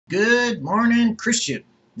Good morning, Christian.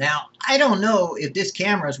 Now, I don't know if this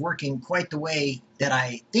camera is working quite the way that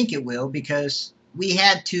I think it will because we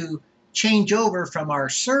had to change over from our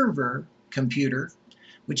server computer,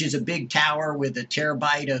 which is a big tower with a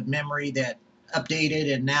terabyte of memory that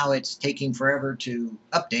updated and now it's taking forever to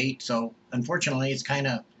update. So unfortunately, it's kind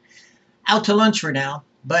of out to lunch for now.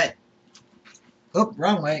 But, oh,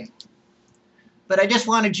 wrong way. But I just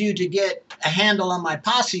wanted you to get a handle on my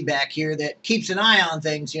posse back here that keeps an eye on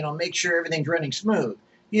things, make sure everything's running smooth.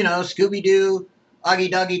 Scooby-Doo,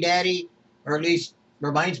 Augie Doggy Daddy, or at least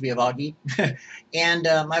reminds me of Augie. And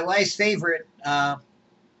my wife's favorite,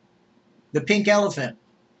 the pink elephant.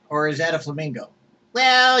 Or is that a flamingo?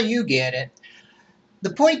 Well, you get it.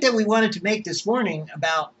 The point that we wanted to make this morning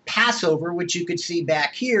about Passover, which you could see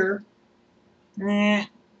back here.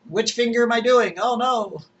 Which finger am I doing? Oh,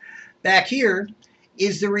 no. Back here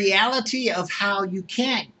is the reality of how you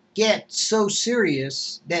can't get so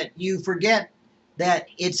serious that you forget that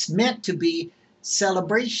it's meant to be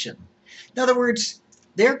celebration. In other words,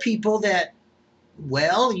 there are people that,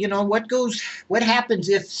 well, what happens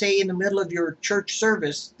if, say, in the middle of your church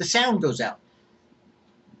service, the sound goes out?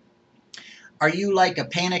 Are you like a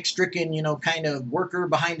panic-stricken, kind of worker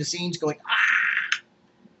behind the scenes going, ah?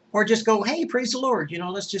 Or just go, hey, praise the Lord,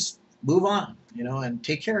 let's just move on, and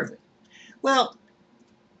take care of it. Well,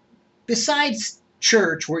 besides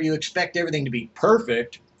church, where you expect everything to be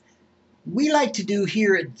perfect, we like to do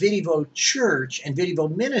here at VidDevo Church and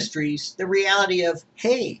VidDevo Ministries the reality of,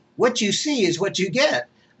 hey, what you see is what you get.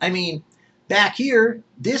 I mean, back here,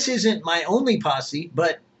 this isn't my only posse,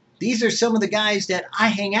 but these are some of the guys that I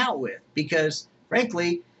hang out with because,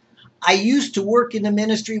 frankly, I used to work in the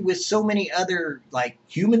ministry with so many other,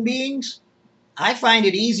 human beings. I find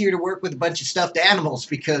it easier to work with a bunch of stuffed animals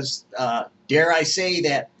because, dare I say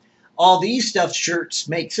that all these stuffed shirts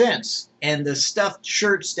make sense. And the stuffed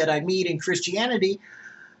shirts that I meet in Christianity,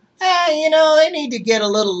 they need to get a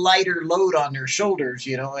little lighter load on their shoulders,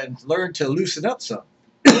 and learn to loosen up some.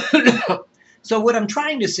 So what I'm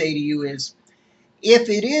trying to say to you is, if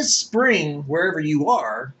it is spring wherever you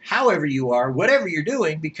are, however you are, whatever you're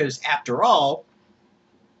doing, because after all,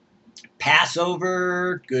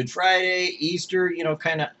 Passover, Good Friday, Easter,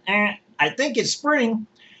 I think it's spring,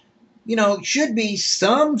 should be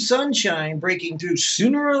some sunshine breaking through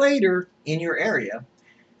sooner or later in your area.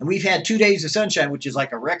 And we've had 2 days of sunshine, which is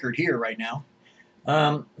like a record here right now.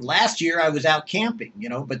 Last year I was out camping,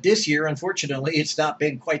 but this year, unfortunately, it's not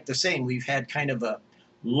been quite the same. We've had kind of a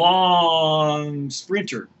long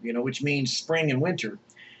sprinter, which means spring and winter.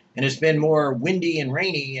 And it's been more windy and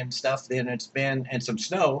rainy and stuff than it's been, and some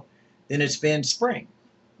snow, than it's been spring.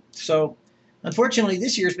 So unfortunately,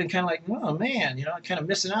 this year's been kind of like, oh man, I'm kind of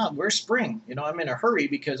missing out. Where's spring? I'm in a hurry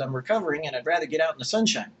because I'm recovering and I'd rather get out in the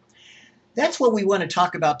sunshine. That's what we want to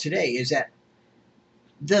talk about today, is that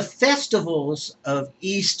the festivals of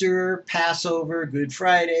Easter, Passover, Good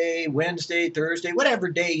Friday, Wednesday, Thursday, whatever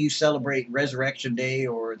day you celebrate Resurrection Day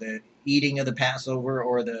or the eating of the Passover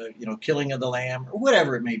or the killing of the lamb or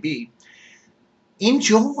whatever it may be,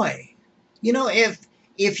 enjoy.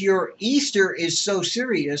 If your Easter is so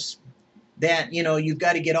serious that you've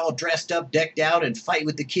got to get all dressed up, decked out, and fight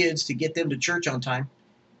with the kids to get them to church on time,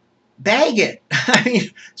 bag it. I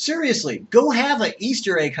mean, seriously, go have an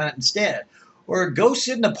Easter egg hunt instead. Or go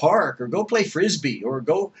sit in the park, or go play frisbee, or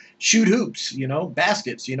go shoot hoops,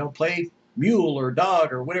 baskets, play mule or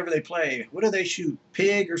dog or whatever they play. What do they shoot?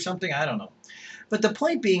 Pig or something? I don't know. But the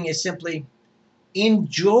point being is simply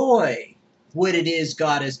enjoy what it is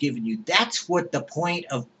God has given you. That's what the point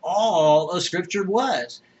of all of Scripture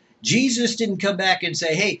was. Jesus didn't come back and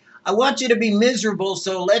say, hey, I want you to be miserable,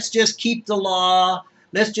 so let's just keep the law.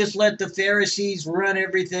 Let's just let the Pharisees run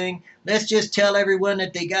everything. Let's just tell everyone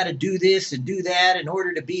that they got to do this and do that in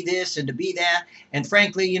order to be this and to be that. And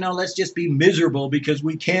frankly, let's just be miserable because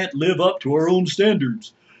we can't live up to our own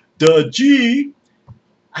standards. Gee.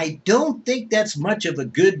 I don't think that's much of a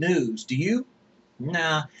good news. Do you?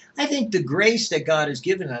 Nah. I think the grace that God has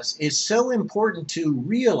given us is so important to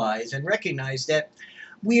realize and recognize that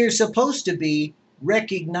we are supposed to be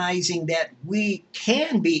recognizing that we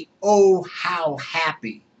can be, oh, how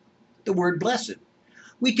happy. The word blessed.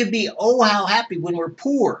 We can be, oh, how happy when we're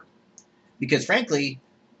poor. Because frankly,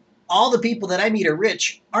 all the people that I meet are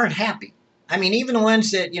rich aren't happy. I mean, even the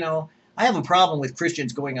ones that, I have a problem with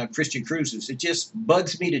Christians going on Christian cruises. It just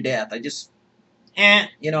bugs me to death. I just,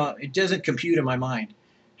 it doesn't compute in my mind.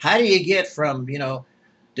 How do you get from,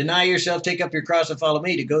 deny yourself, take up your cross and follow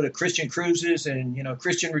me, to go to Christian cruises and,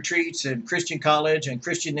 Christian retreats and Christian college and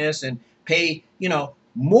Christian this and pay,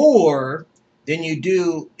 more than you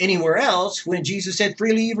do anywhere else when Jesus said,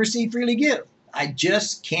 freely you receive, freely give? I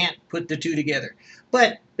just can't put the two together.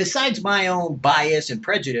 But besides my own bias and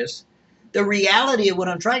prejudice, the reality of what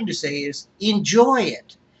I'm trying to say is enjoy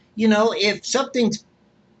it. If something's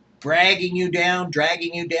dragging you down,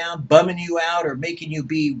 bumming you out, or making you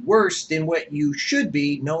be worse than what you should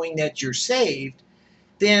be, knowing that you're saved,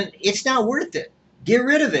 then it's not worth it. Get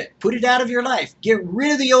rid of it. Put it out of your life. Get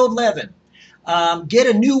rid of the old leaven.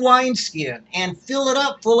 Get a new wineskin and fill it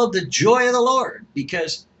up full of the joy of the Lord,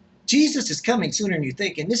 because Jesus is coming sooner than you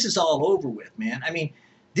think, and this is all over with, man. I mean,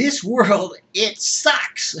 this world, it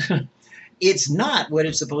sucks. It's not what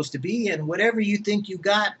it's supposed to be, and whatever you think you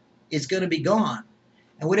got is going to be gone.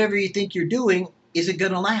 And whatever you think you're doing isn't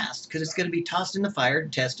going to last, because it's going to be tossed in the fire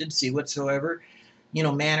and tested, see whatsoever,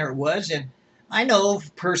 manner it was. And I know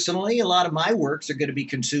personally a lot of my works are going to be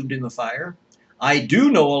consumed in the fire. I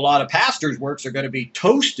do know a lot of pastors' works are going to be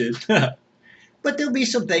toasted, but there'll be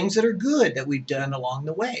some things that are good that we've done along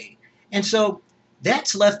the way. And so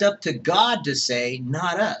that's left up to God to say,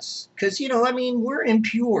 not us. Because, we're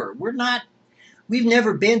impure. We've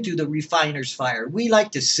never been through the refiner's fire. We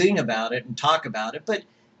like to sing about it and talk about it, but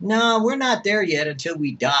no, we're not there yet until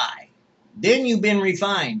we die. Then you've been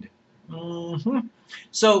refined.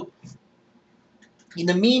 So, in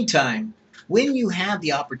the meantime, when you have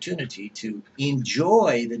the opportunity to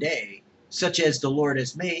enjoy the day, such as the Lord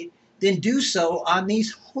has made, then do so on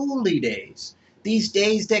these holy days, these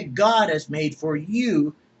days that God has made for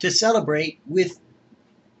you to celebrate with,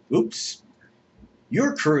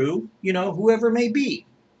 your crew, whoever may be,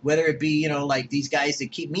 whether it be, like these guys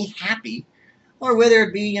that keep me happy, or whether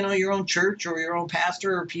it be, your own church or your own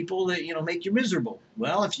pastor or people that, make you miserable.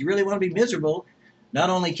 Well, if you really want to be miserable, not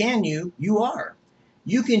only can you are.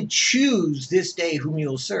 You can choose this day whom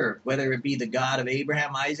you'll serve, whether it be the God of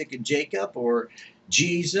Abraham, Isaac, and Jacob, or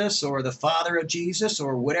Jesus, or the Father of Jesus,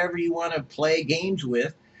 or whatever you want to play games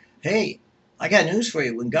with. Hey, I got news for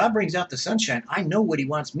you. When God brings out the sunshine, I know what he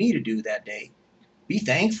wants me to do that day. Be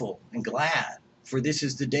thankful and glad, for this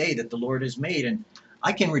is the day that the Lord has made. And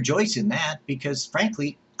I can rejoice in that because,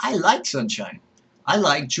 frankly, I like sunshine. I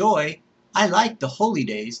like joy. I like the holy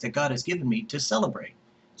days that God has given me to celebrate.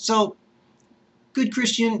 So, good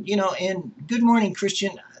Christian, and good morning,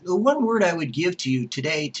 Christian. The one word I would give to you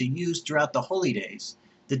today to use throughout the holy days,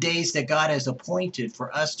 the days that God has appointed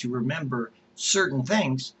for us to remember certain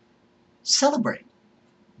things, celebrate.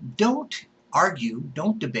 Don't argue,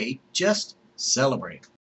 don't debate, just celebrate.